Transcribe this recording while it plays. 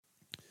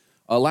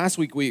Last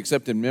week we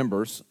accepted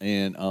members,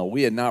 and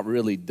we had not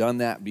really done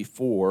that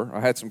before. I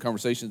had some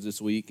conversations this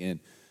week,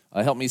 and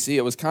helped me see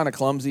it was kind of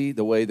clumsy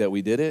the way that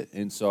we did it,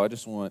 and so I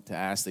just want to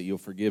ask that you'll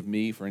forgive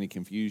me for any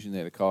confusion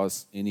that it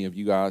caused any of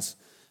you guys.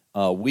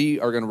 We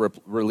are going to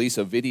release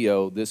a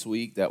video this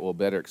week that will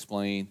better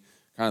explain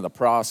kind of the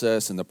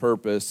process and the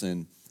purpose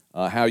and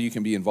how you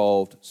can be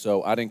involved.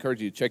 So I'd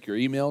encourage you to check your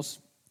emails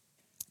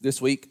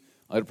this week.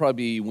 It'll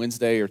probably be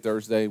Wednesday or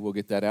Thursday. We'll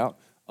get that out.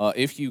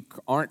 If you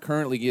aren't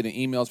currently getting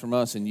emails from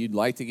us and you'd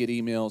like to get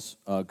emails,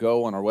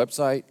 go on our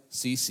website,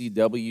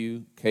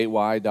 ccwky.org,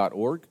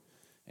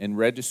 and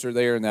register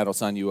there, and that'll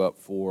sign you up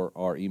for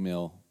our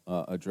email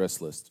address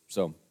list.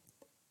 So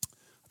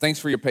thanks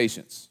for your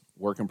patience.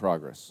 Work in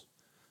progress.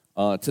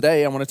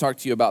 Today, I want to talk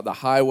to you about the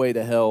highway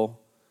to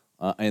hell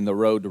and the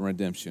road to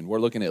redemption.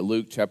 We're looking at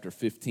Luke chapter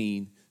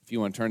 15. If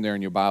you want to turn there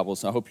in your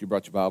Bibles, I hope you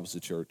brought your Bibles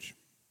to church.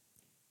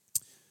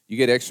 You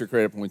get extra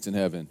credit points in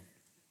heaven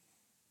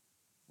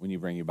when you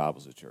bring your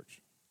Bibles to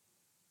church.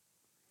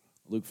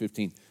 Luke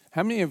 15.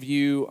 How many of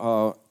you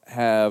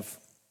have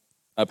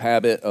a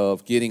habit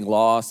of getting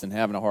lost and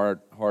having a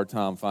hard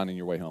time finding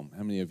your way home?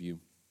 How many of you?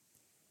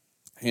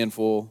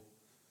 Handful,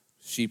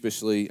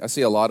 sheepishly. I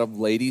see a lot of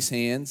ladies'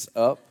 hands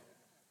up.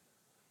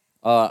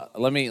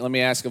 Let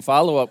me ask a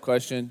follow-up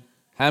question.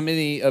 How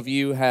many of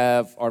you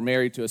are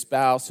married to a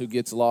spouse who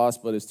gets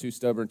lost but is too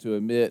stubborn to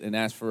admit and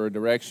ask for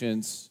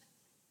directions?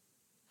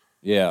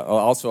 Yeah,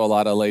 also a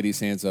lot of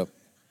ladies' hands up.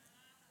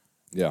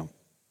 Yeah.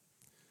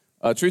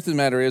 Truth of the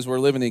matter is we're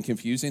living in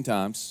confusing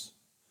times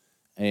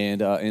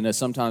and in a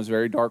sometimes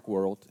very dark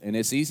world, and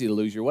it's easy to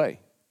lose your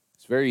way.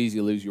 It's very easy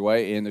to lose your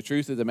way, and the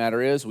truth of the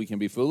matter is we can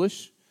be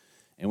foolish,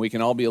 and we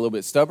can all be a little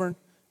bit stubborn,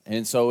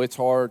 and so it's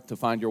hard to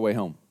find your way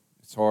home.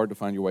 It's hard to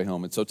find your way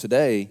home. And so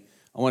today,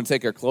 I want to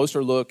take a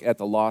closer look at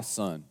the lost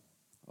son.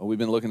 We've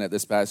been looking at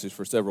this passage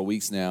for several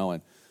weeks now,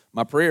 and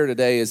my prayer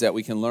today is that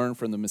we can learn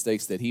from the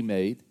mistakes that he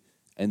made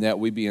and that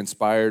we be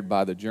inspired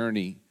by the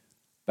journey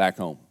back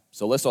home.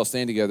 So let's all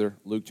stand together,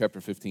 Luke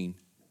chapter 15.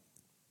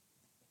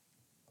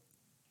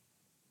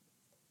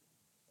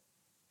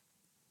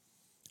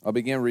 I'll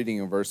begin reading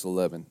in verse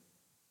 11.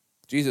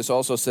 Jesus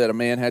also said, a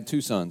man had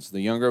two sons.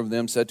 The younger of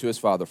them said to his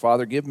father,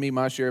 Father, give me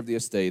my share of the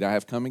estate I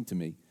have coming to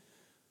me.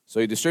 So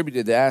he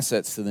distributed the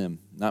assets to them.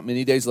 Not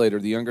many days later,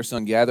 the younger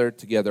son gathered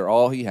together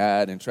all he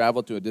had and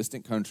traveled to a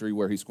distant country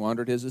where he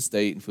squandered his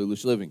estate in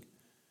foolish living.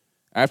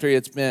 After he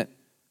had spent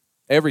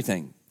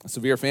everything, a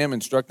severe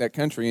famine struck that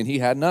country, and he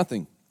had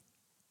nothing.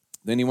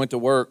 Then he went to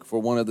work for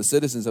one of the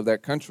citizens of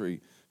that country,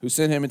 who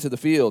sent him into the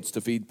fields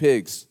to feed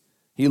pigs.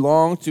 He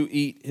longed to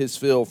eat his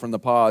fill from the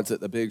pods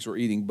that the pigs were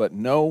eating, but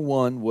no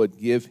one would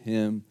give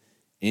him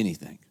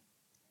anything.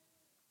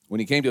 When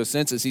he came to his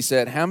senses, he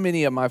said, how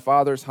many of my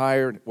father's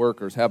hired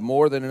workers have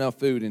more than enough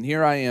food, and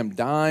here I am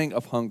dying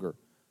of hunger?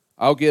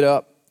 I'll get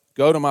up,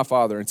 go to my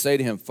father, and say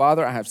to him,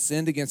 Father, I have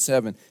sinned against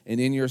heaven and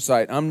in your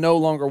sight. I'm no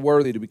longer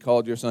worthy to be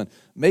called your son.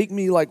 Make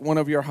me like one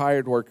of your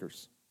hired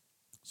workers.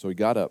 So he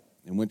got up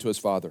and went to his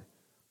father.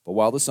 But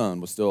while the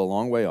son was still a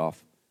long way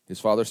off, his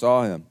father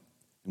saw him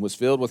and was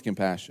filled with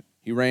compassion.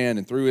 He ran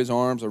and threw his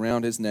arms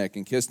around his neck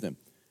and kissed him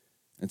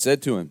and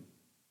said to him,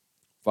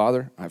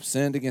 Father, I have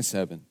sinned against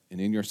heaven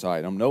and in your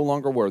sight. I'm no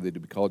longer worthy to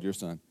be called your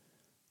son.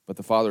 But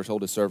the father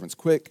told his servants,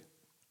 quick,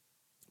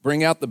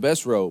 bring out the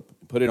best robe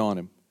and put it on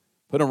him.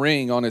 Put a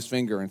ring on his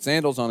finger and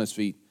sandals on his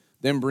feet.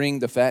 Then bring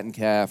the fattened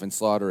calf and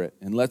slaughter it.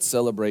 And let's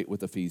celebrate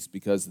with a feast,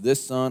 because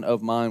this son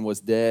of mine was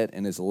dead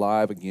and is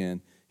alive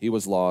again. He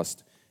was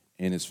lost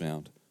and is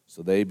found.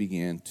 So they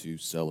began to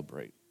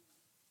celebrate.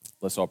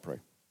 Let's all pray.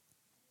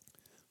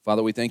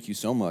 Father, we thank you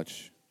so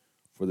much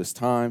for this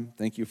time.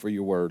 Thank you for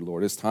your word,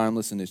 Lord. It's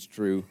timeless and it's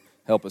true.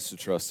 Help us to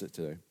trust it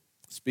today.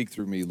 Speak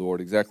through me, Lord,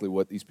 exactly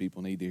what these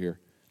people need to hear.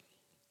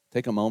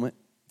 Take a moment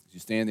as you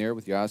stand there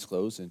with your eyes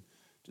closed and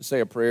just say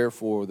a prayer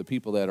for the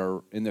people that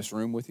are in this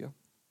room with you.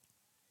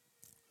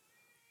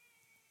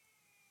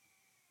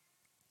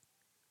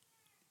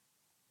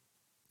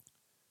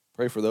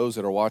 Pray for those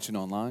that are watching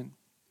online.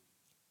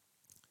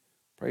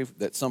 Pray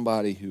that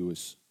somebody who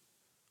is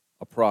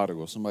a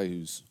prodigal, somebody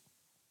who's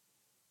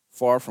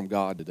far from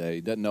God today,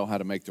 doesn't know how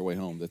to make their way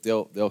home, that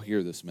they'll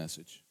hear this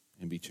message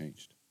and be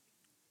changed.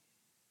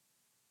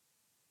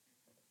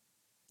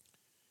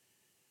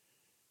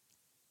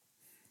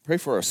 Pray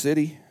for our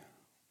city,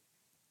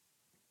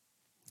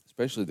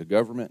 especially the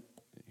government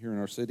here in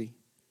our city,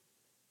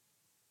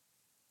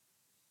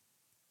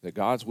 that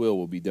God's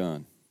will be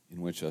done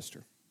in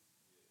Winchester.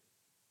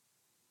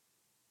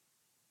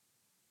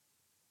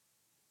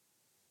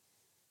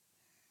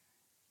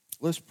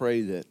 Let's pray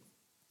that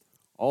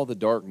all the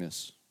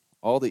darkness,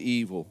 all the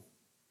evil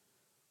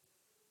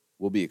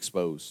will be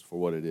exposed for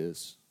what it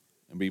is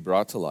and be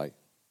brought to light.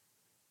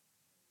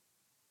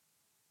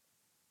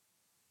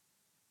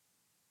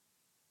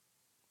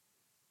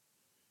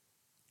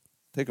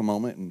 Take a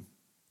moment and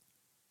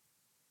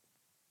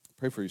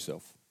pray for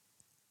yourself.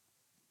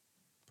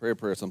 Pray a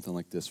prayer something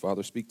like this.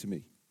 Father, speak to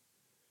me.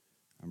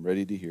 I'm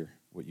ready to hear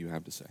what you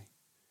have to say.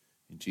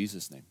 In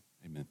Jesus' name,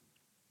 amen.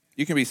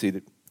 You can be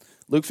seated.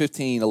 Luke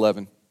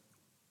 15:11.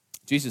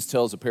 Jesus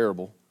tells a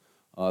parable.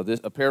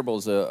 A parable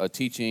is a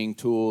teaching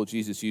tool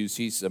Jesus used.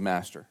 He's a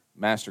master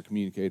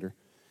communicator.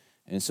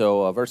 And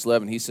so verse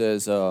 11, he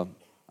says, a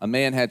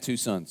man had two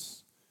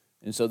sons.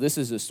 And so this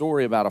is a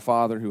story about a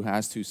father who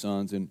has two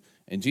sons. And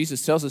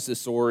Jesus tells us this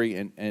story,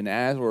 and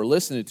as we're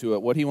listening to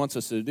it, what he wants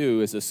us to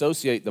do is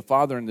associate the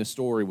father in this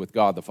story with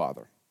God the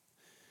Father.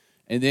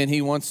 And then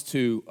he wants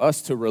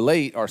us to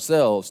relate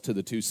ourselves to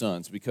the two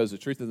sons, because the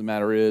truth of the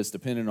matter is,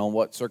 depending on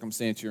what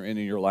circumstance you're in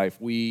your life,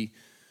 we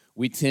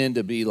tend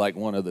to be like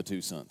one of the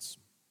two sons.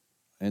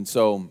 And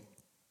so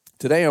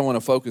today I want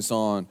to focus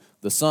on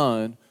the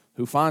son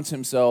who finds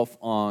himself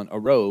on a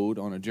road,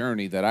 on a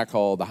journey that I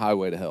call the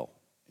highway to hell.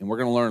 And we're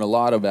going to learn a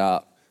lot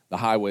about the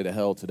highway to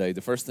hell today.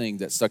 The first thing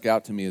that stuck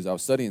out to me as I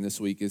was studying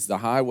this week is the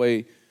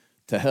highway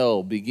to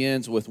hell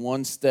begins with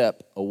one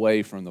step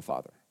away from the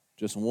Father.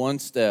 Just one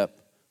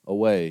step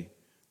away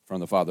from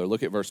the Father.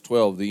 Look at verse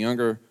 12. The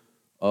younger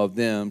of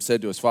them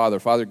said to his father,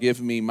 "Father, give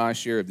me my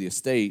share of the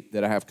estate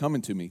that I have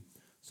coming to me."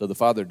 So the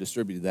father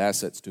distributed the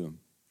assets to him.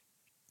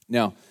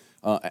 Now,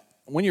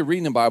 when you're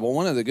reading the Bible,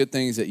 one of the good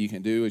things that you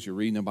can do as you're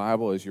reading the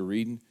Bible,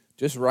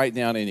 just write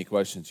down any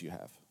questions you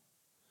have.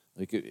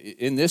 Like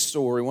in this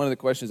story, one of the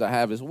questions I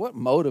have is, what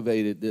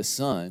motivated this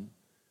son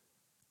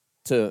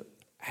to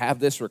have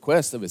this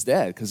request of his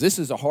dad? Because this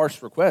is a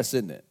harsh request,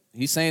 isn't it?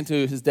 He's saying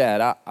to his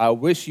dad, I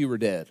wish you were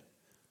dead,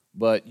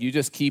 but you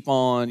just keep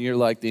on. You're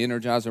like the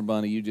Energizer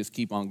Bunny. You just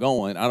keep on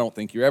going. I don't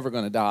think you're ever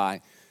going to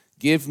die.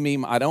 Give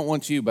me, I don't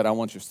want you, but I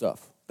want your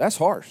stuff. That's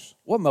harsh.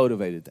 What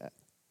motivated that?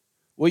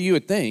 Well, you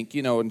would think,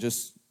 well,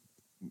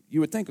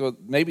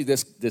 maybe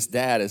this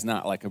dad is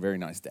not like a very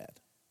nice dad.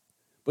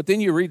 But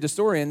then you read the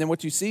story, and then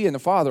what you see in the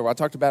father, I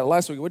talked about it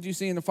last week, what do you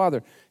see in the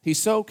father? He's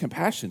so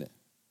compassionate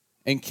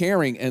and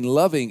caring and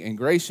loving and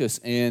gracious,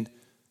 and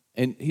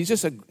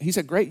he's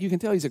a great, you can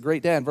tell he's a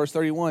great dad. In verse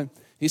 31,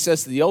 he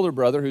says to the older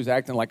brother who's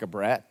acting like a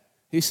brat,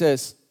 he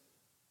says,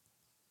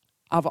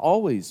 "I've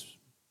always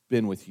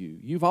been with you.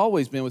 You've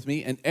always been with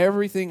me, and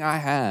everything I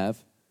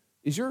have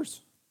is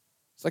yours.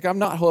 It's like I've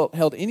not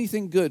held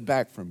anything good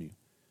back from you."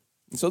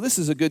 And so this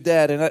is a good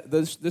dad, and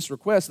this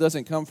request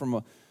doesn't come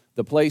from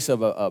the place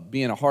of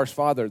being a harsh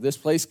father. This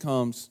place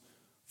comes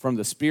from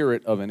the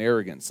spirit of an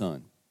arrogant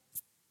son.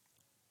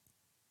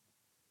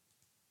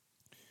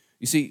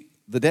 You see,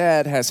 the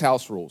dad has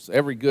house rules.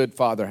 Every good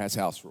father has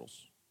house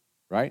rules,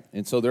 right?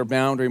 And so they're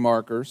boundary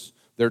markers.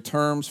 They're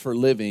terms for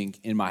living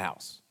in my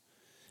house.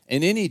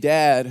 And any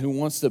dad who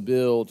wants to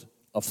build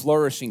a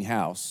flourishing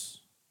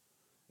house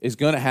is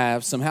going to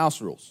have some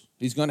house rules.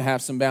 He's going to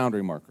have some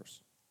boundary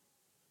markers.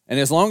 And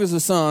as long as the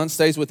son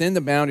stays within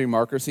the boundary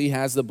markers, he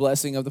has the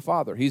blessing of the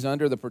father. He's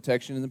under the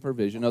protection and the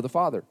provision of the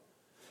father.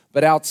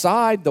 But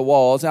outside the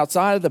walls,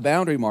 outside of the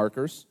boundary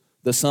markers,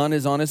 the son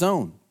is on his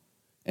own.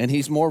 And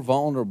he's more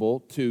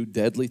vulnerable to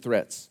deadly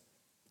threats.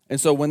 And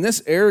so when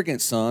this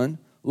arrogant son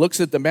looks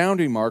at the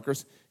boundary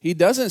markers, he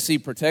doesn't see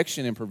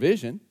protection and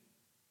provision.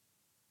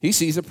 He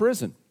sees a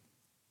prison.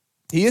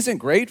 He isn't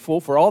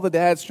grateful for all the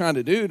dad's trying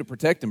to do to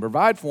protect and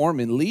provide for him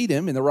and lead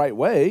him in the right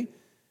way.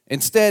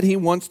 Instead, he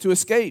wants to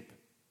escape.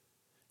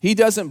 He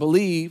doesn't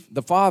believe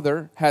the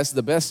father has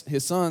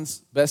his son's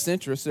best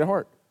interests at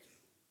heart.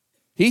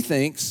 He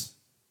thinks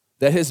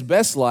that his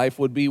best life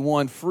would be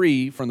one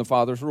free from the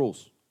father's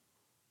rules.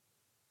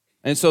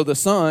 And so the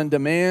son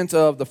demands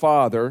of the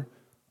father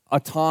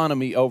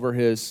autonomy over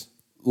his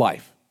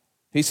life.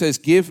 He says,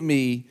 "Give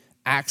me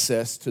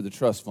access to the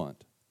trust fund."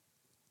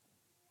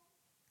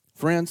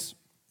 Friends,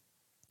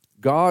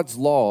 God's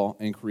law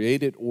and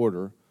created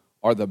order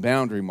are the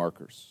boundary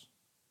markers.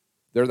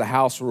 They're the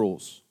house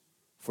rules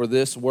for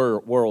this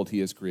world he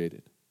has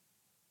created.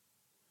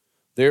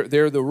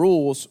 They're the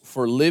rules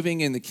for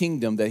living in the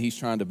kingdom that he's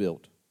trying to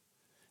build.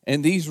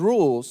 And these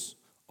rules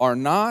are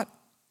not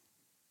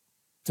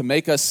to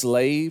make us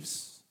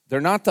slaves. They're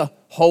not to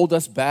hold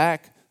us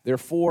back. They're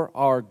for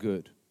our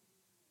good.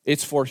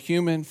 It's for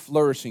human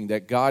flourishing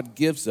that God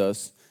gives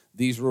us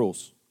these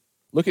rules.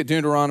 Look at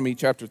Deuteronomy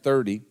chapter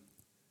 30.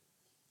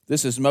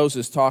 This is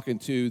Moses talking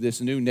to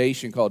this new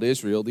nation called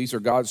Israel. These are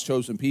God's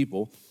chosen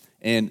people.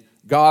 And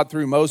God,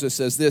 through Moses,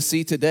 says this,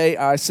 "See, today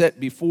I set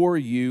before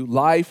you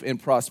life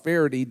and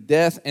prosperity,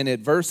 death and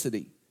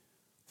adversity.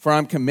 For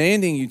I'm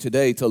commanding you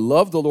today to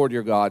love the Lord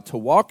your God, to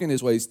walk in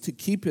his ways, to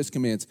keep his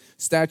commands,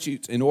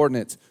 statutes, and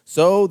ordinances,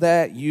 so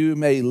that you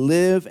may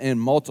live and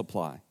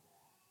multiply.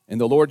 And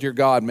the Lord your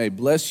God may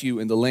bless you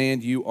in the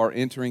land you are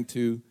entering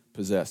to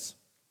possess."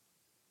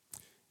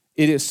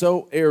 It is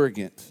so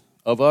arrogant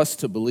of us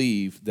to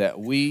believe that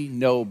we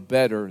know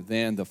better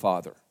than the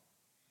Father.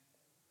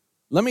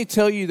 Let me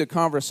tell you the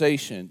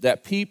conversation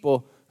that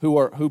people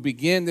who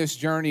begin this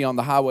journey on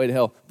the highway to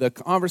hell, the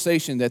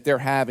conversation that they're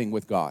having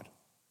with God.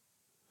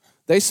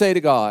 They say to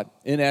God,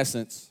 in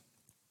essence,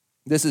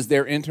 this is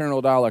their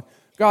internal dialogue,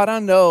 "God, I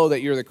know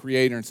that you're the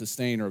creator and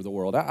sustainer of the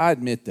world. I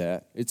admit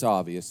that. It's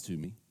obvious to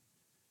me.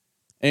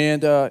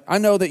 And I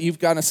know that you've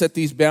got to set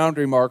these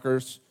boundary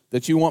markers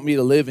that you want me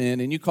to live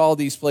in, and you call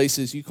these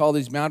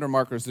boundary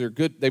markers, they're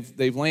good,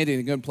 they've landed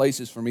in good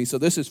places for me, so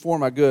this is for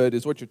my good,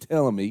 is what you're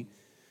telling me.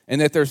 and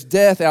that there's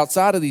death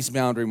outside of these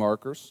boundary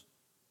markers,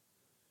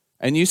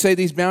 and you say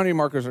these boundary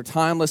markers are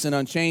timeless and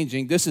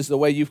unchanging, this is the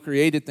way you've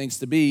created things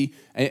to be,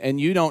 and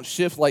you don't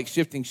shift like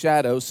shifting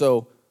shadows,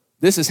 so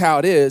this is how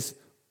it is.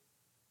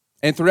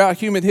 And throughout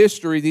human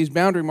history, these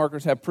boundary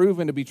markers have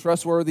proven to be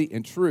trustworthy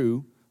and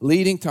true,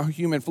 leading to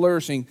human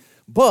flourishing.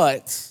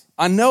 But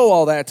I know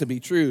all that to be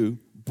true,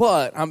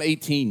 but I'm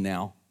 18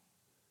 now,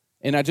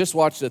 and I just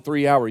watched a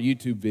 3-hour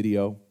YouTube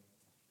video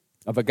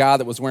of a guy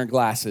that was wearing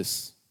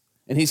glasses,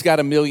 and he's got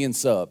 1 million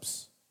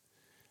subs.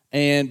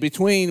 And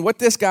between what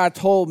this guy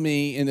told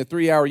me in the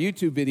 3-hour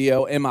YouTube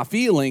video and my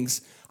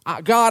feelings,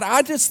 God,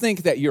 I just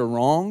think that you're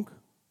wrong.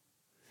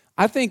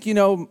 I think,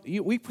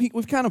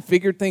 we've kind of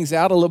figured things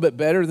out a little bit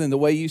better than the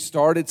way you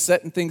started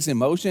setting things in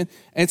motion.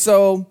 And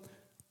so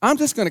I'm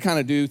just going to kind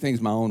of do things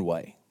my own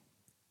way.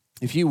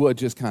 If you would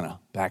just kind of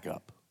back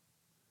up.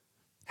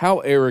 How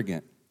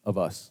arrogant of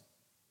us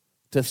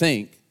to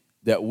think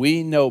that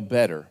we know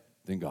better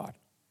than God.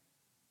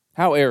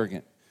 How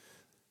arrogant.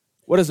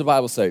 What does the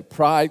Bible say?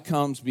 Pride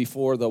comes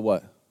before the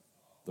what?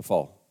 The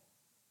fall.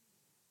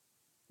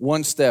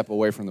 One step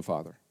away from the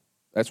Father.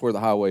 That's where the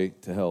highway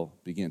to hell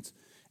begins.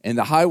 And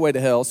the highway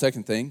to hell,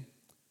 second thing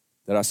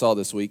that I saw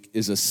this week,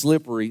 is a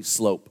slippery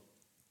slope.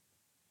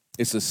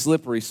 It's a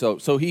slippery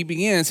slope. So he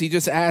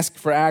just asks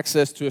for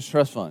access to his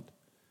trust fund.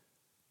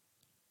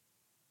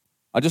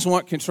 I just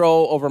want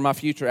control over my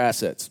future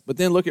assets. But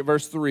then look at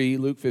verse 3,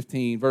 Luke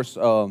 15, verse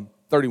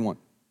 31.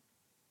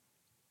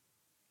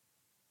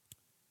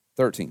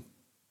 13.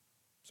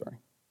 Sorry.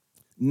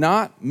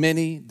 Not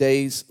many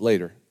days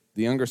later,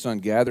 the younger son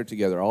gathered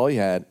together all he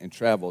had and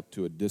traveled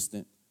to a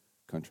distant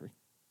country.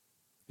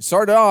 It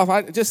started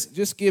off,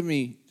 just give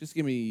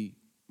me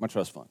my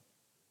trust fund.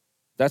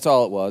 That's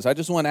all it was. I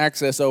just want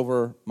access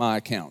over my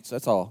accounts.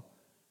 That's all.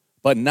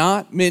 But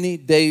not many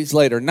days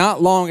later,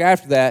 not long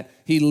after that,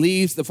 he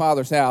leaves the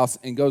father's house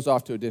and goes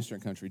off to a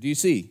distant country. Do you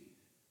see?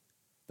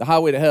 The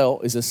highway to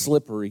hell is a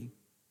slippery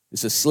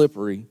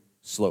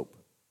slope.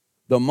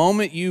 The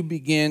moment you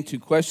begin to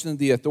question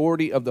the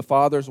authority of the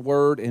Father's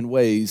word and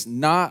ways,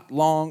 not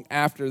long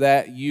after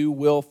that, you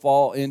will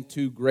fall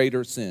into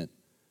greater sin.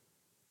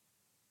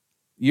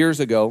 Years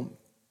ago,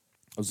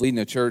 I was leading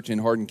a church in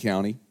Hardin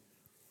County,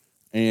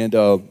 and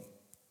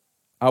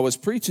I was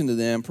preaching to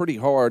them pretty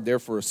hard there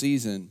for a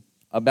season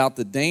about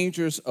the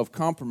dangers of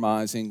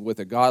compromising with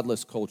a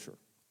godless culture.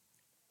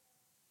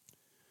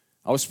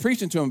 I was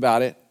preaching to them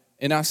about it,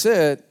 and I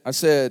said,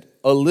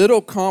 a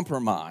little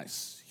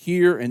compromise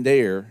here and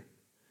there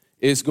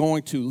is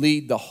going to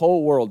lead the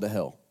whole world to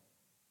hell.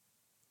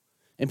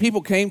 And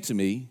people came to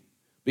me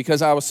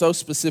because I was so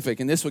specific,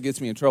 and this is what gets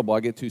me in trouble.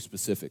 I get too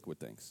specific with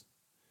things.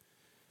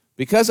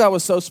 Because I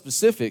was so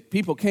specific,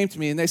 people came to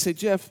me and they said,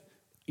 Jeff,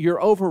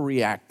 you're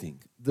overreacting.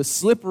 The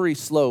slippery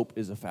slope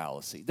is a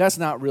fallacy. That's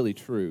not really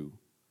true.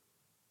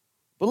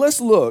 But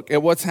let's look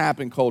at what's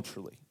happened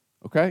culturally,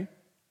 okay?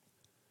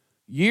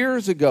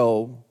 Years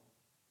ago,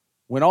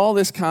 when all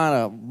this kind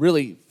of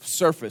really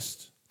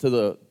surfaced to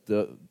the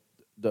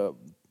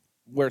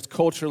where it's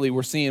culturally,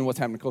 we're seeing what's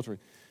happening culturally,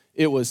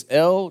 it was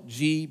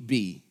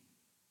LGB,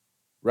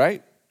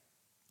 right?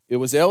 It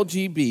was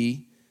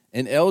LGB,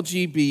 and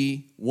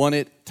LGB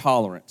wanted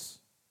tolerance.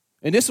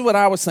 And this is what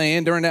I was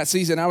saying during that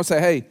season. I would say,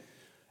 hey,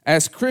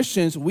 as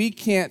Christians, we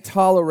can't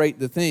tolerate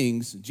the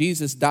things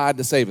Jesus died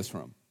to save us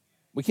from.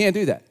 We can't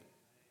do that.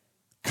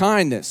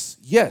 Kindness,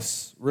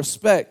 yes.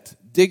 Respect,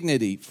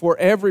 dignity for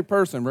every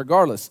person,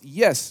 regardless.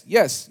 Yes,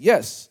 yes,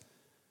 yes.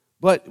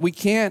 But we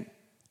can't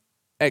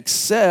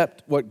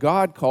accept what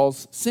God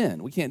calls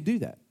sin. We can't do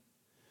that.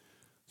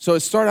 So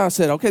it started out, I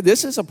said, okay,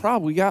 this is a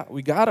problem.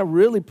 We got to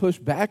really push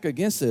back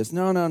against this.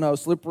 No,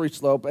 slippery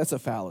slope, that's a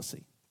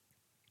fallacy.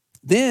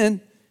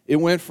 Then it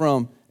went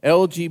from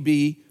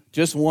LGB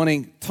just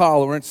wanting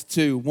tolerance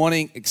to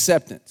wanting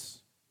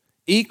acceptance.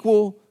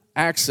 Equal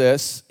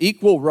access,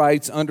 equal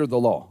rights under the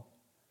law.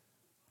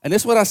 And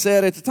this is what I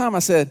said at the time. I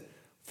said,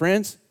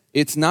 friends,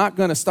 it's not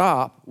going to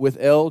stop with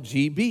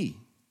LGB.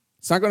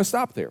 It's not going to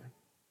stop there.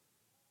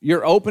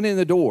 You're opening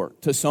the door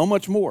to so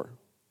much more.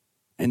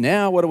 And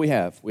now what do we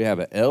have? We have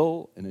an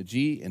L and a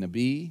G and a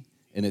B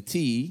and a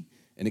T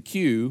and a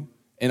Q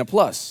and a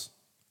plus.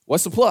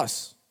 What's the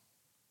plus?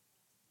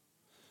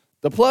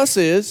 The plus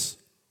is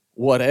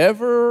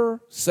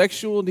whatever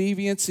sexual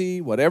deviancy,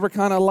 whatever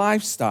kind of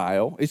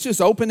lifestyle, it's just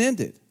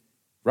open-ended,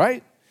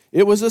 right?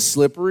 It was a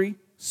slippery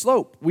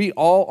slope. We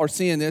all are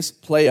seeing this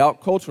play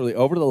out culturally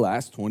over the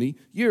last 20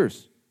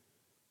 years.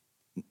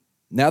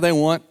 Now they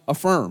want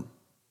affirm.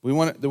 They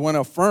want to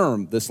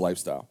affirm this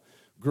lifestyle.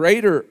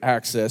 Greater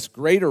access,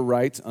 greater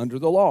rights under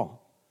the law.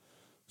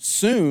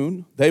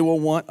 Soon, they will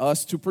want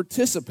us to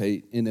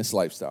participate in this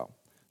lifestyle.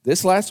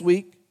 This last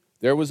week,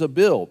 there was a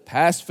bill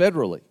passed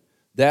federally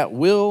that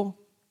will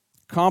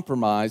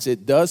compromise.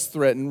 It does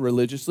threaten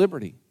religious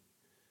liberty.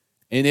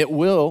 And it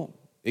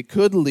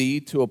could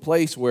lead to a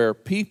place where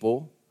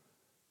people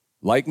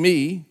like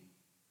me,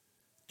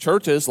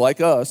 churches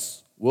like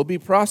us, will be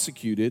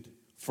prosecuted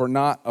for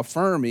not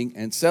affirming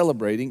and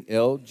celebrating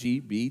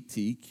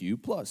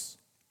LGBTQ+.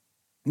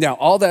 Now,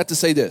 all that to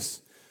say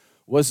this.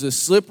 Was the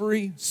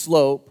slippery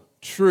slope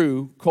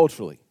true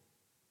culturally?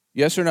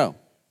 Yes or no?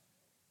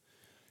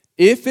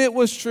 If it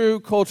was true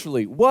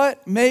culturally,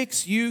 what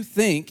makes you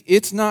think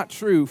it's not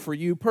true for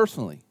you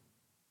personally?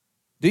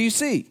 Do you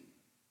see?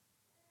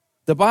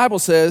 The Bible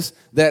says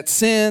that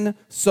sin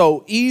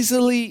so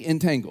easily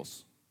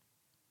entangles.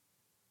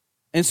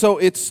 And so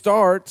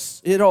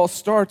it all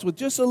starts with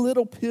just a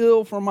little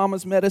pill from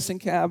Mama's medicine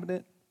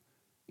cabinet.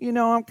 You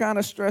know, I'm kind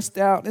of stressed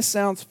out. This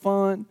sounds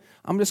fun.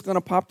 I'm just going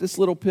to pop this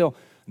little pill.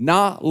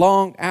 Not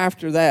long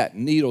after that,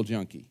 needle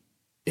junkie.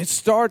 It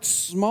starts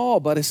small,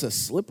 but it's a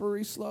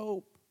slippery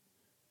slope.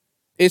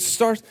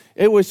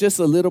 It was just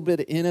a little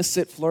bit of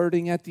innocent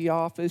flirting at the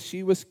office.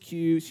 She was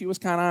cute. She was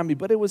kind of on me,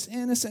 but it was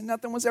innocent.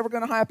 Nothing was ever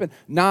going to happen.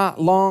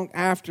 Not long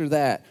after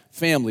that,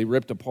 family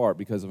ripped apart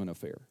because of an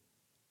affair.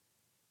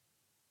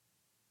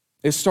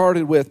 It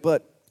started with,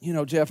 but, you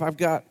know, Jeff, I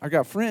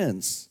got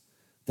friends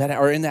that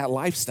are in that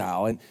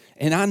lifestyle, and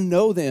I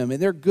know them,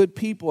 and they're good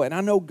people, and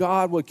I know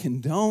God would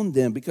condone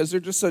them because they're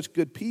just such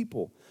good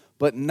people.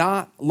 But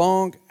not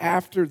long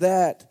after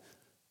that,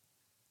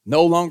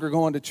 no longer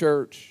going to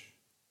church,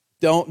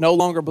 no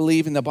longer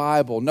believe in the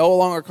Bible, no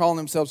longer calling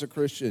themselves a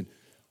Christian,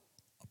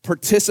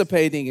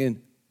 participating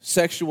in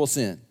sexual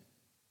sin.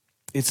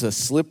 It's a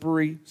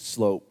slippery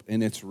slope,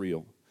 and it's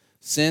real.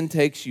 Sin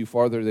takes you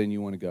farther than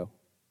you want to go.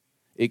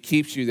 It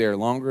keeps you there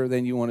longer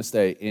than you want to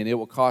stay, and it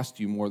will cost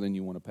you more than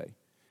you want to pay.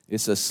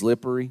 It's a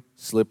slippery,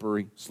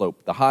 slippery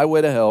slope. The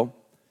highway to hell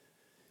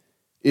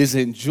is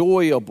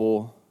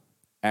enjoyable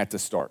at the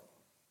start.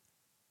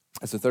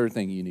 That's the third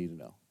thing you need to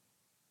know.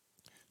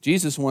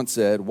 Jesus once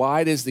said,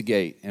 wide is the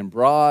gate and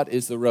broad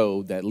is the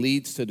road that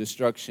leads to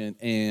destruction,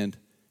 and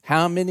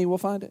how many will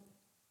find it?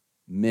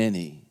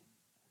 Many.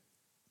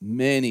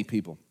 Many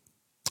people.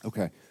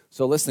 Okay,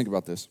 so let's think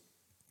about this.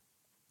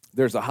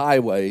 There's a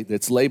highway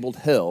that's labeled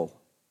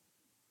hell.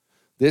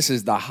 This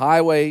is the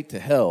highway to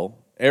hell.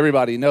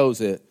 Everybody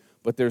knows it,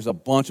 but there's a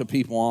bunch of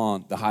people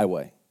on the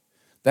highway.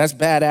 That's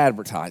bad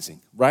advertising,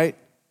 right?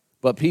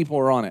 But people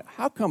are on it.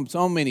 How come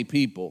so many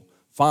people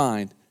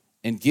find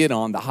and get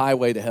on the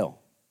highway to hell?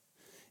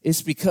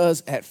 It's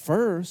because at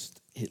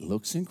first it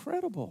looks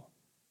incredible,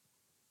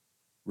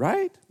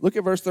 right? Look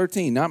at verse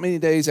 13. Not many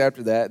days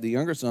after that, the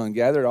younger son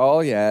gathered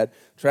all he had,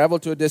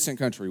 traveled to a distant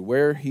country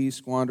where he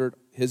squandered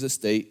his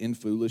estate in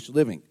foolish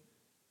living.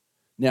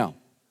 Now,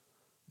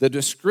 the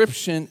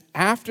description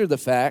after the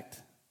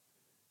fact,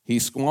 he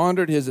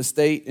squandered his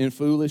estate in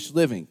foolish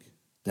living.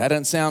 That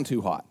doesn't sound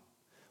too hot.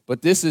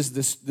 But this is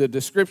the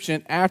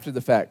description after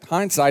the fact.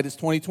 Hindsight is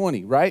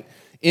 20/20, right?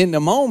 In the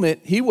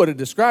moment, he would have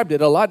described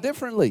it a lot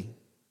differently.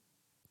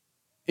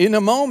 In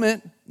the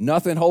moment,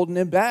 nothing holding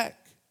him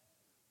back.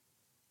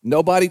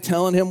 Nobody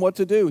telling him what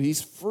to do.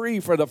 He's free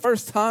for the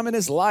first time in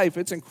his life.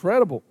 It's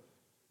incredible.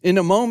 In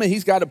the moment,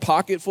 he's got a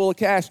pocket full of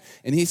cash,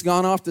 and he's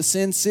gone off to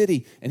Sin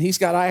City, and he's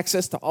got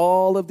access to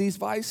all of these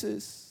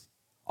vices.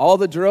 All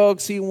the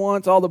drugs he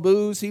wants, all the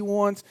booze he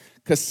wants,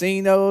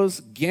 casinos,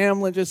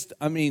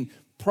 gambling,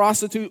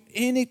 prostitute,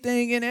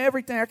 anything and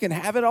everything. I can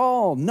have it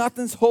all.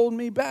 Nothing's holding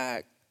me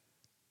back.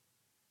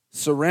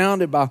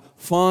 Surrounded by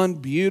fun,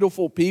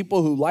 beautiful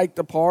people who like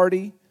to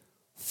party,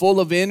 full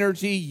of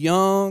energy,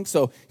 young.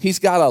 So he's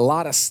got a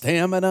lot of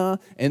stamina.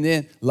 And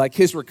then like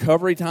his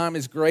recovery time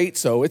is great.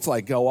 So it's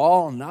like go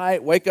all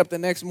night, wake up the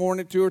next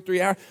morning 2 or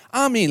 3 hours.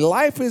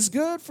 Life is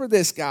good for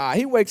this guy.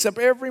 He wakes up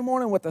every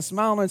morning with a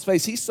smile on his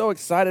face. He's so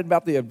excited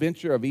about the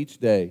adventure of each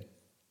day.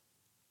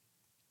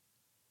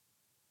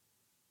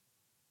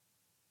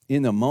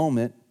 In the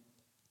moment,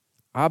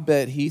 I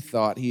bet he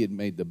thought he had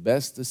made the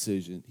best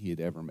decision he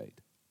had ever made.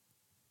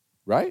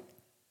 Right?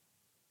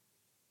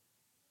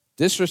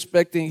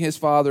 Disrespecting his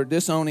father,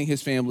 disowning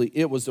his family,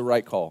 it was the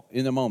right call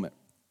in the moment.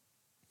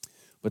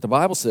 But the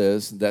Bible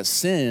says that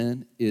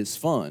sin is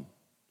fun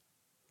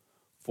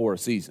for a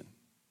season.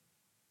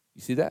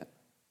 You see that?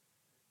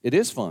 It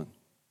is fun.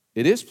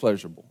 It is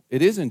pleasurable.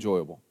 It is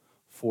enjoyable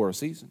for a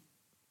season.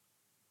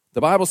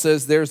 The Bible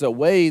says there's a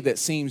way that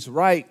seems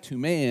right to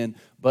man,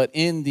 but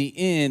in the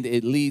end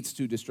it leads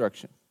to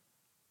destruction.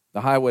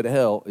 The highway to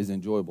hell is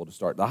enjoyable to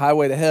start. The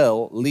highway to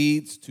hell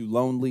leads to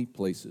lonely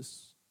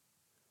places.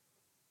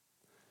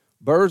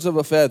 Birds of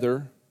a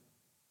feather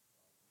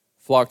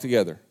flock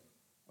together.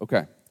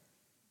 Okay.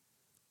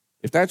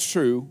 If that's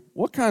true,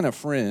 what kind of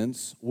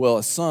friends will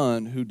a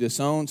son who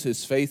disowns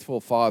his faithful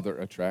father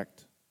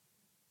attract?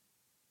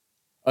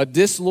 A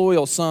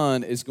disloyal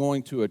son is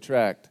going to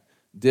attract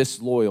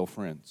disloyal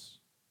friends.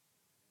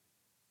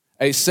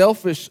 A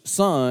selfish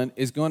son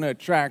is going to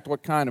attract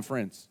what kind of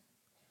friends?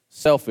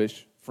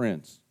 Selfish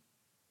friends.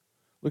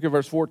 Look at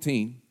verse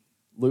 14,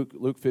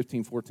 Luke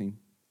 15:14.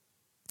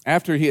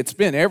 After he had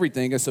spent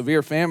everything, a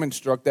severe famine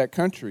struck that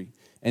country,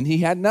 and he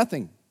had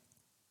nothing.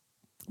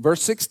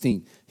 Verse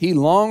 16, he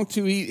longed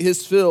to eat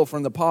his fill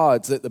from the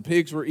pods that the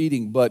pigs were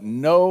eating, but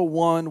no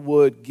one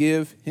would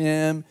give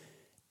him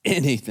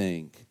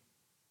anything.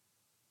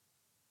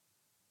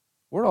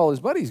 Where'd all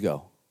his buddies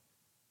go?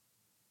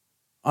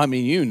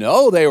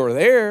 They were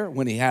there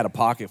when he had a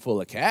pocket full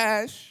of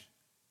cash.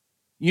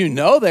 You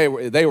know they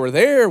were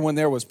there when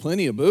there was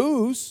plenty of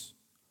booze,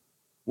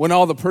 when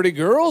all the pretty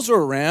girls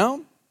were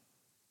around.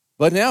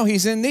 But now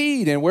he's in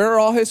need, and where are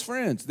all his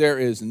friends? There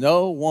is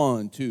no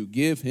one to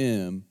give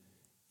him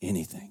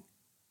anything.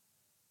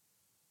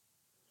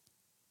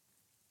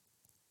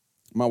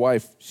 My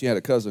wife, she had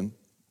a cousin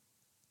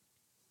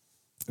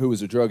who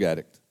was a drug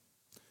addict.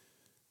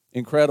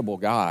 Incredible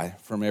guy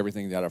from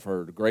everything that I've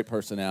heard. A great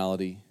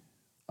personality.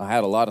 I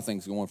had a lot of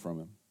things going from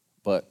him.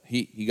 But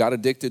he got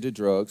addicted to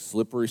drugs,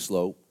 slippery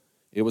slope.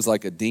 It was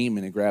like a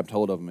demon. It grabbed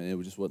hold of him, and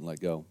it just wouldn't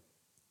let go.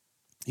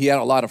 He had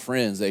a lot of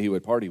friends that he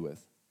would party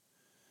with.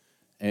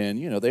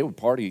 And, they would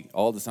party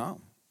all the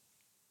time.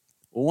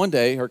 Well, one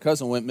day, her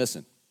cousin went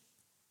missing.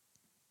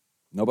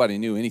 Nobody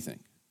knew anything.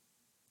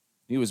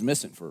 He was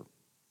missing for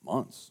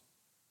months.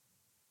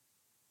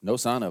 No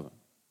sign of him.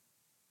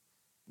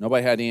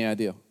 Nobody had any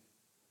idea.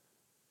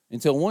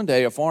 Until one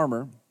day, a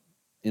farmer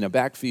in a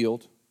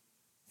backfield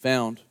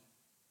found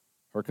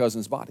her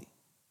cousin's body.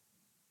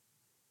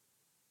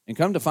 And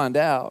come to find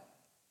out,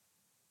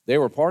 they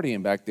were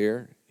partying back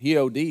there. He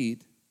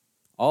OD'd.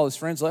 All his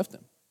friends left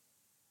him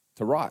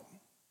to rot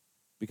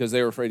because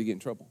they were afraid to get in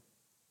trouble.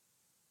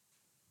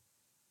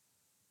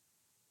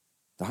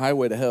 The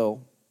highway to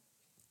hell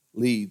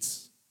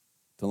leads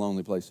to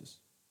lonely places,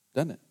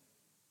 doesn't it?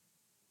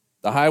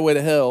 The highway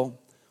to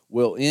hell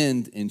will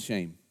end in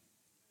shame.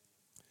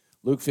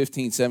 Luke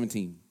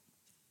 15:17.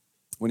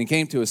 When he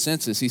came to his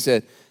senses, he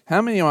said, "How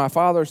many of my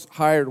father's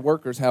hired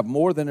workers have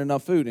more than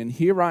enough food? And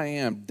here I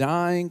am,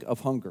 dying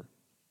of hunger."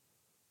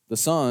 The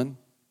son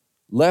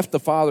left the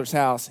father's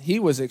house. He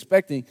was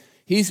expecting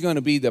he's going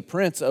to be the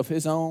prince of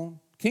his own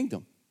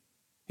kingdom.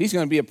 He's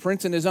going to be a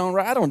prince in his own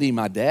right. I don't need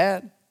my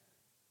dad.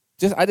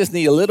 I just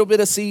need a little bit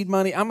of seed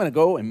money. I'm going to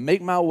go and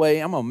make my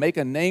way. I'm going to make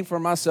a name for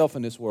myself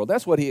in this world.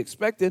 That's what he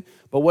expected.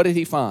 But what did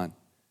he find?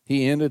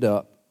 He ended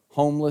up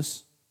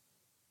homeless,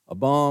 a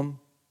bum,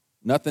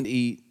 nothing to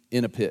eat,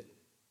 in a pit.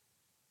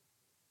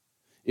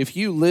 If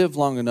you live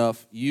long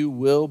enough, you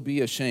will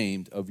be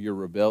ashamed of your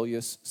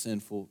rebellious,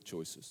 sinful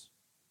choices.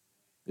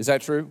 Is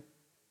that true?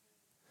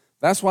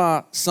 That's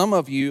why some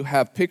of you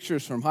have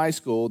pictures from high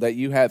school that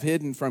you have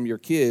hidden from your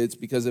kids,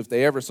 because if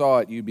they ever saw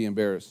it, you'd be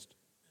embarrassed.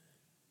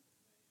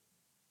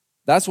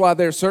 That's why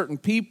there's certain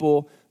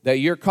people that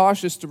you're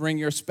cautious to bring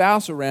your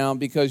spouse around,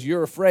 because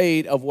you're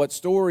afraid of what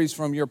stories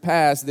from your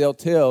past they'll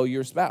tell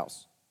your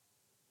spouse.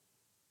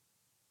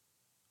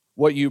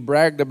 What you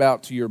bragged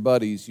about to your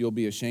buddies, you'll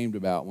be ashamed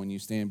about when you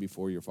stand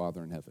before your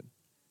Father in heaven.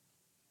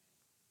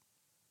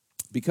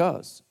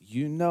 Because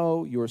you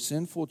know your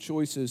sinful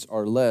choices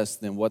are less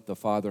than what the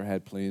Father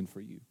had planned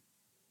for you.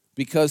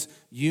 Because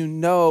you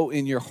know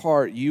in your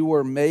heart you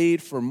were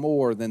made for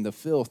more than the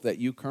filth that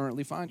you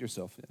currently find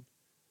yourself in.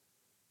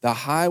 The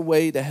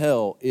highway to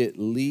hell, it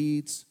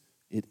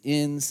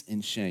ends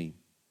in shame.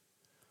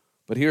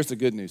 But here's the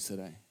good news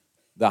today.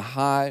 The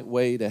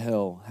highway to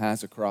hell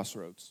has a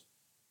crossroads.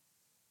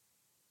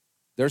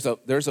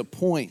 There's a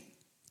point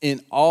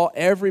in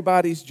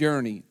everybody's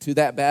journey to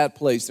that bad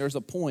place. There's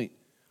a point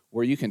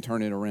where you can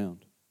turn it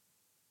around.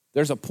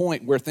 There's a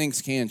point where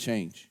things can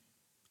change.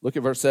 Look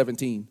at verse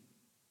 17.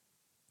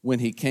 When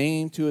he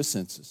came to his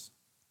senses,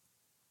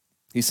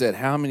 he said,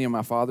 "How many of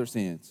my father's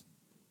hands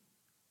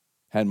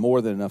had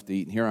more than enough to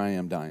eat, and here I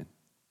am dying?"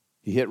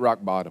 He hit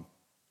rock bottom,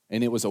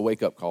 and it was a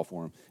wake-up call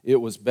for him. It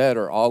was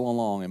better all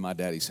along in my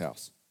daddy's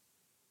house.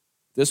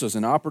 This was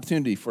an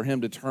opportunity for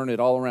him to turn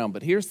it all around.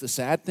 But here's the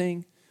sad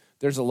thing.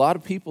 There's a lot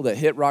of people that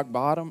hit rock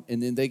bottom,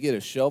 and then they get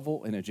a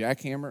shovel and a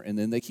jackhammer, and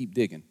then they keep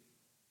digging.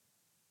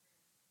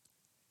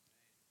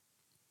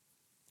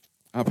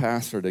 I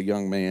pastored a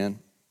young man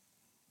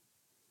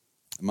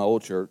in my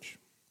old church,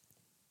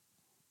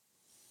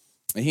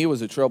 and he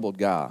was a troubled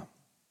guy.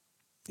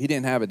 He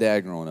didn't have a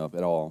dad growing up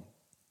at all.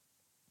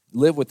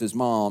 Lived with his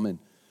mom, and,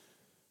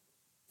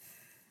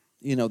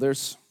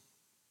 it's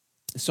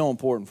so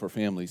important for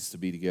families to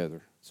be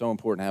together. So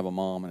important to have a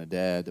mom and a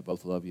dad that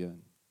both love you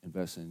and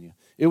invest in you.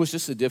 It was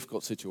just a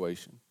difficult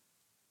situation.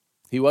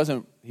 He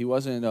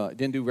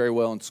didn't do very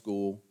well in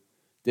school.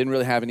 Didn't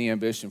really have any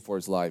ambition for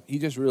his life. He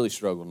just really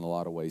struggled in a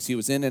lot of ways. He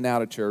was in and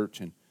out of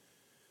church, and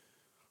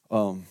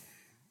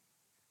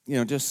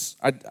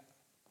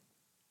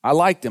I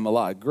liked him a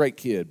lot. Great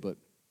kid, but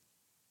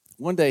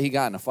one day he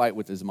got in a fight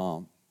with his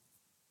mom,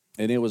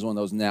 and it was one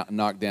of those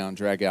knock-down,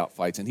 drag-out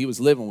fights, and he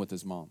was living with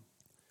his mom.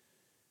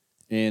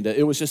 And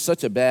it was just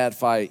such a bad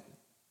fight.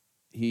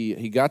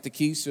 He got the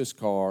keys to his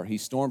car. He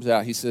storms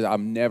out. He says,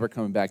 "I'm never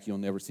coming back. You'll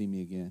never see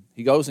me again."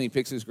 He goes and he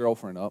picks his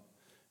girlfriend up,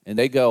 and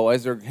they go.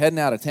 As they're heading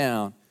out of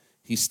town,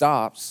 he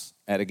stops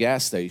at a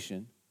gas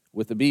station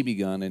with a BB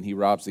gun, and he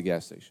robs the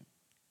gas station.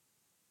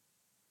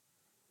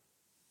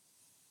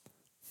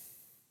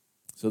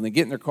 So they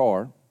get in their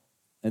car,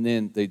 and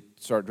then they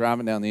start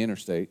driving down the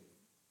interstate.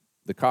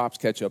 The cops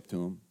catch up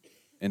to him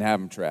and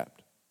have him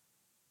trapped.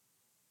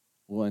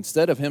 Well,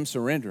 instead of him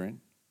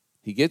surrendering,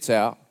 he gets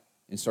out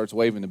and starts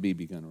waving the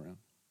BB gun around.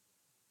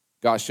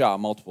 Got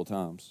shot multiple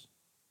times.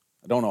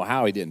 I don't know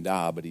how he didn't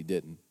die, but he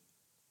didn't.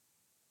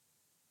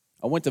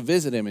 I went to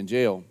visit him in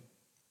jail,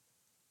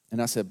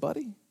 And I said,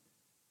 buddy,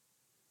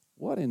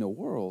 what in the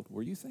world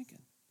were you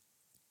thinking?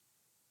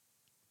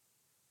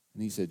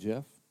 And he said,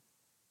 Jeff,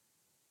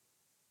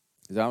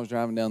 as I was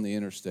driving down the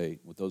interstate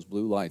with those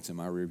blue lights in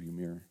my rearview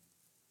mirror,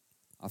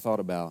 I thought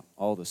about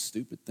all the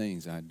stupid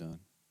things I'd done.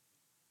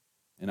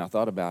 And I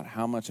thought about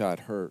how much I'd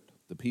hurt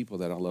the people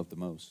that I loved the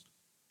most.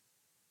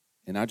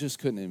 And I just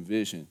couldn't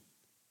envision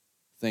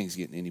things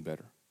getting any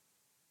better.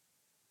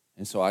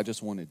 And so I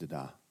just wanted to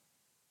die.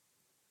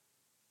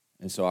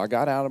 And so I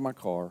got out of my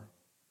car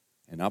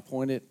and I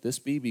pointed this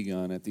BB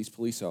gun at these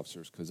police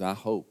officers because I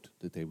hoped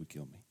that they would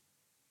kill me.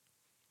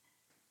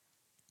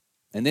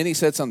 And then he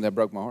said something that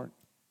broke my heart.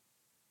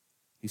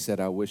 He said,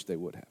 I wish they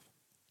would have.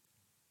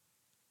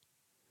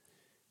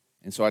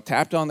 And so I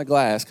tapped on the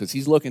glass because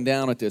he's looking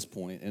down at this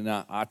point, and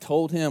I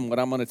told him what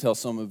I'm going to tell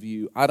some of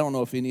you. I don't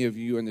know if any of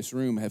you in this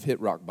room have hit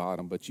rock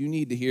bottom, but you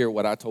need to hear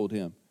what I told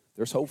him.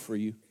 There's hope for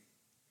you.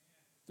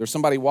 There's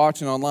somebody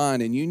watching online,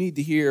 and you need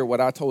to hear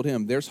what I told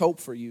him. There's hope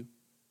for you.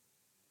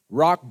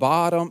 Rock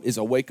bottom is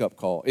a wake-up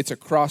call. It's a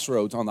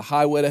crossroads on the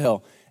highway to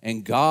hell,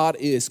 and God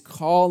is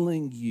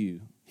calling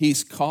you.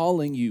 He's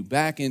calling you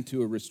back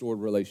into a restored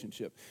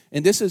relationship.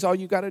 And this is all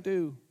you got to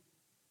do.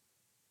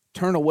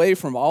 Turn away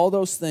from all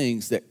those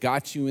things that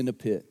got you in the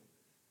pit.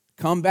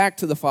 Come back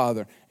to the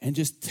Father and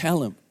just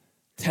tell him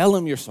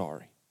you're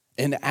sorry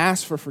and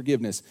ask for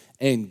forgiveness.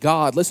 And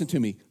God, listen to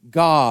me,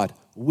 God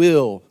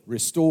will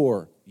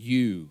restore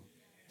you.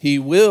 He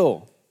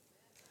will.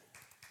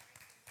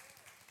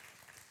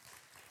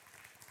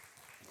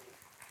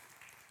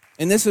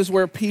 And this is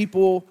where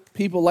people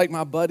like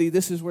my buddy,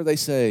 this is where they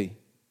say,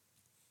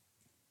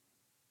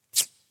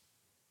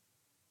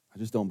 I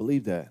just don't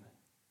believe that.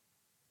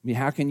 I mean,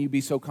 how can you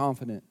be so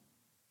confident?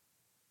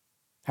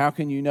 How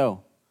can you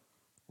know?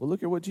 Well,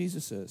 look at what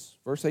Jesus says.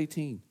 Verse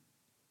 18.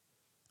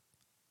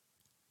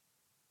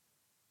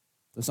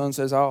 The Son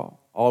says,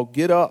 I'll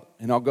get up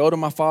and I'll go to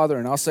my Father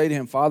and I'll say to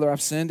him, Father,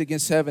 I've sinned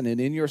against heaven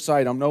and in your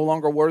sight. I'm no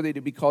longer worthy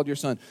to be called your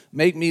son.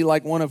 Make me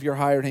like one of your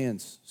hired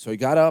hands. So he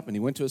got up and he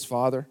went to his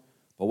father.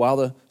 But while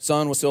the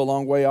son was still a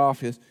long way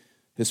off,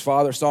 his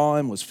father saw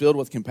him, was filled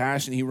with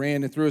compassion. He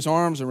ran and threw his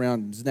arms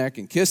around his neck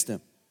and kissed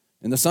him.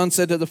 And the son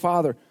said to the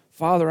father,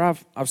 Father,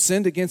 I've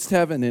sinned against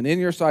heaven and in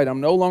your sight. I'm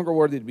no longer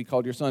worthy to be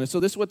called your son. And so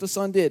this is what the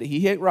son did.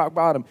 He hit rock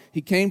bottom.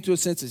 He came to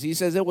his senses. He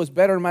says, it was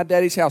better in my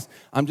daddy's house.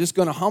 I'm just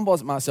going to humble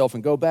myself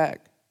and go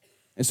back.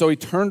 And so he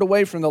turned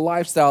away from the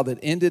lifestyle that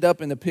ended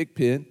up in the pig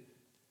pen.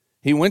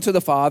 He went to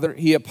the father.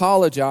 He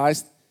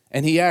apologized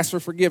and he asked for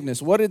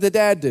forgiveness. What did the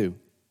dad do?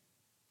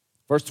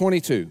 Verse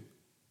 22,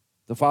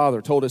 the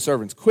father told his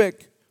servants,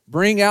 quick,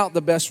 bring out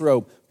the best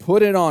robe,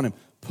 put it on him,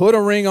 put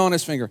a ring on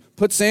his finger,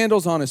 put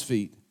sandals on his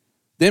feet.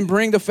 Then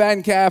bring the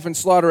fattened calf and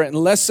slaughter it, and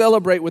let's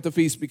celebrate with the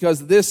feast,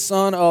 because this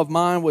son of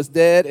mine was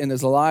dead and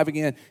is alive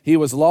again. He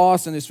was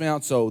lost and is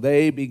found. So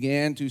they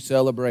began to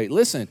celebrate.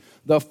 Listen,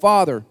 the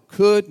father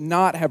could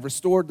not have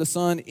restored the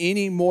son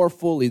any more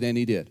fully than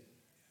he did.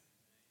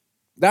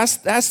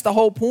 That's the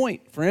whole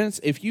point, friends.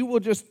 If you will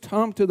just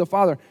come to the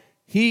Father,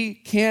 he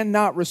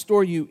cannot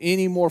restore you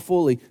any more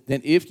fully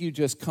than if you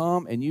just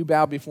come and you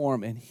bow before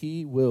him, and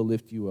he will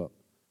lift you up.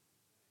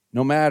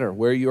 No matter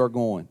where you are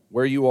going,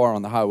 where you are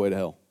on the highway to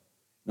hell.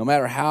 No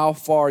matter how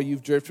far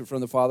you've drifted from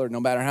the Father,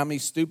 no matter how many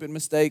stupid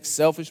mistakes,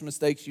 selfish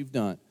mistakes you've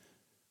done,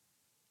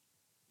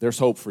 there's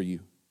hope for you.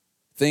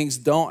 Things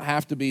don't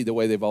have to be the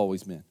way they've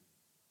always been.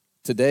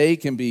 Today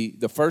can be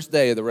the first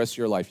day of the rest of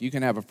your life. You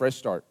can have a fresh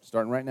start,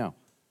 starting right now.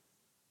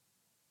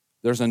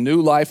 There's a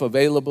new life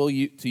available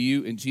to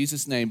you in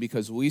Jesus' name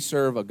because we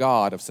serve a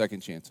God of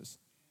second chances.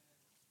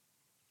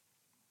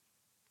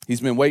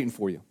 He's been waiting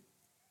for you.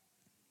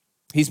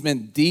 He's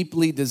been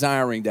deeply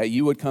desiring that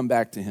you would come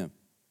back to him.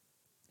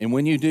 And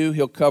when you do,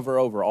 he'll cover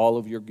over all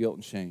of your guilt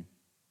and shame.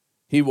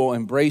 He will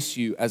embrace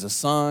you as a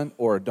son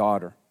or a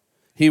daughter.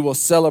 He will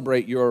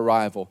celebrate your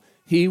arrival.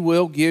 He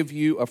will give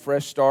you a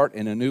fresh start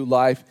and a new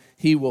life.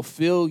 He will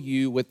fill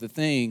you with the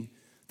thing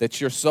that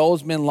your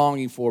soul's been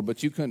longing for,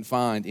 but you couldn't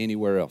find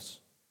anywhere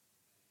else.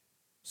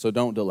 So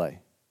don't delay.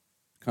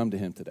 Come to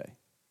him today.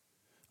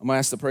 I'm going to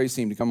ask the praise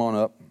team to come on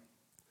up.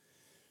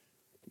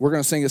 We're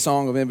going to sing a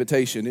song of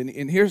invitation.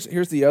 And here's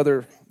the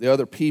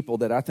other people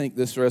that I think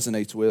this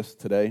resonates with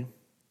today.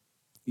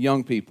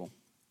 Young people.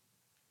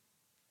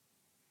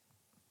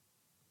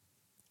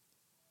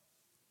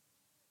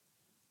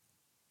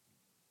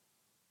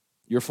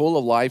 You're full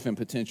of life and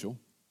potential.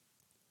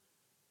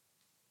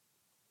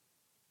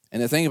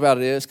 And the thing about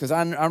it is, because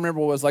I remember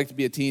what it was like to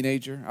be a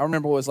teenager. I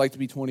remember what it was like to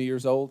be 20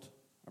 years old.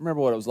 I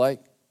remember what it was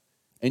like.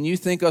 And you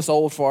think us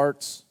old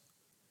farts,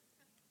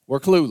 we're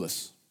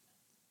clueless.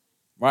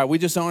 Right? We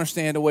just don't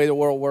understand the way the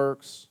world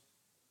works.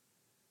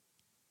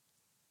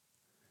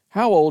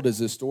 How old is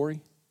this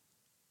story?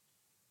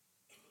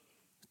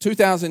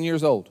 2,000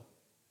 years old.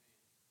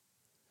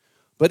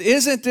 But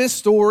isn't this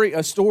story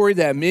a story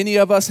that many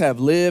of us have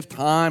lived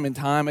time and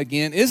time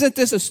again? Isn't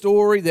this a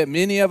story that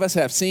many of us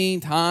have seen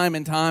time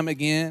and time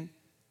again?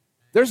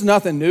 There's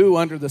nothing new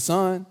under the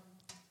sun.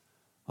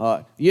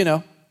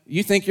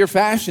 You think your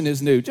fashion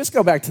is new. Just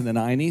go back to the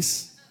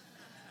 90s.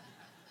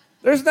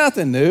 There's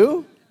nothing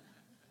new.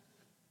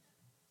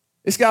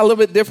 It's got a little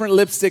bit different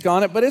lipstick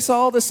on it, but it's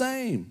all the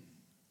same.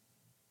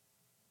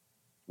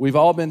 We've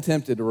all been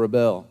tempted to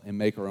rebel and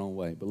make our own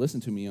way. But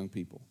listen to me, young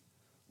people.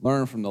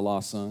 Learn from the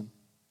lost son.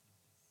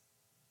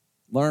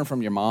 Learn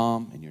from your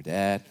mom and your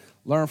dad.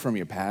 Learn from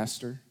your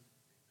pastor.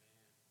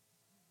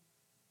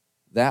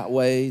 That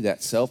way,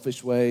 that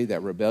selfish way,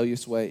 that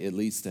rebellious way, it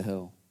leads to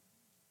hell.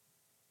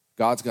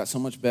 God's got so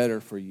much better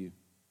for you.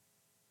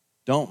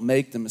 Don't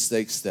make the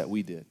mistakes that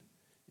we did.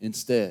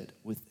 Instead,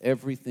 with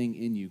everything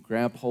in you,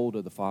 grab hold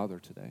of the Father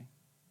today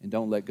and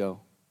don't let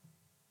go.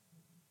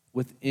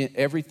 With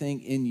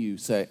everything in you,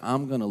 say,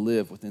 I'm going to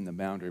live within the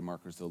boundary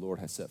markers the Lord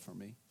has set for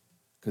me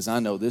because I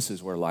know this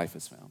is where life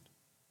is found.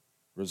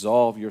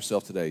 Resolve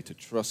yourself today to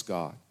trust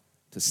God,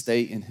 to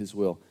stay in His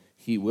will.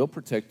 He will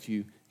protect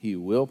you. He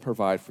will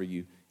provide for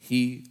you.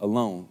 He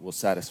alone will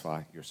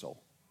satisfy your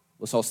soul.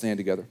 Let's all stand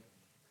together.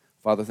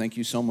 Father, thank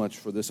you so much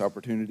for this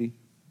opportunity.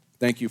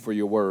 Thank you for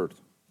your word.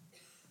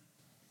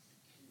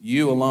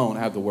 You alone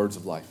have the words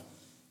of life.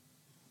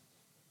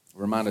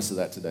 Remind us of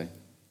that today.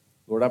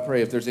 Lord, I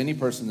pray if there's any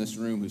person in this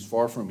room who's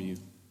far from you,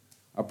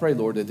 I pray,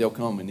 Lord, that they'll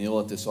come and kneel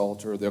at this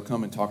altar, or they'll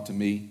come and talk to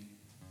me,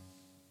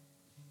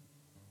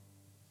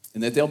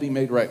 and that they'll be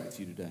made right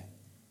with you today.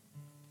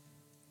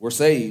 We're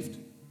saved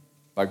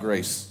by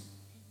grace,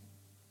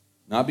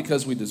 not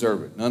because we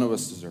deserve it. None of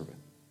us deserve it.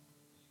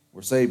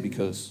 We're saved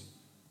because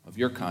of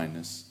your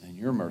kindness and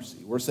your mercy.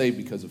 We're saved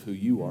because of who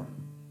you are.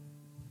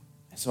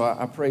 And so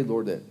I pray,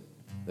 Lord, that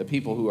the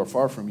people who are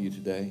far from you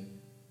today,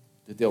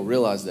 that they'll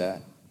realize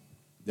that,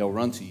 they'll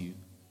run to you,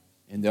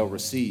 and they'll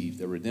receive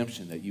the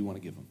redemption that you want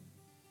to give them.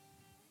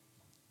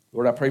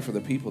 Lord, I pray for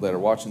the people that are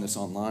watching this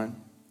online.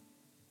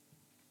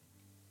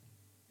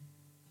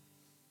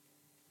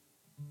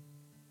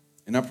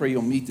 And I pray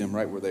you'll meet them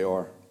right where they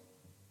are.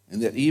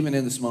 And that even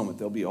in this moment,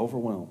 they'll be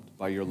overwhelmed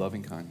by your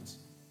loving kindness.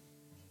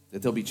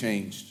 That they'll be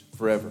changed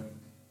forever.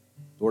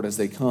 Lord, as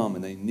they come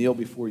and they kneel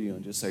before you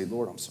and just say,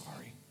 Lord, I'm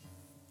sorry.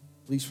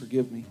 Please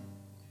forgive me.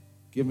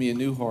 Give me a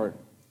new heart.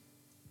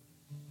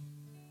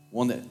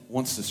 One that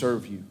wants to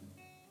serve you.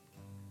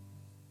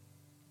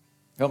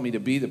 Help me to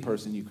be the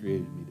person you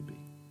created me to be.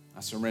 I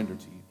surrender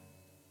to you.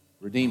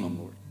 Redeem them,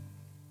 Lord.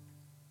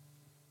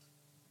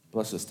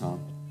 Bless this time.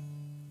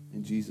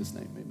 In Jesus'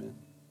 name, amen.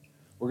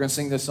 We're going to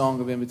sing this song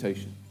of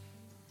invitation.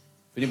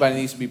 If anybody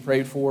needs to be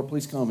prayed for,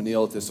 please come and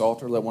kneel at this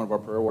altar. Let one of our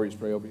prayer warriors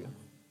pray over you.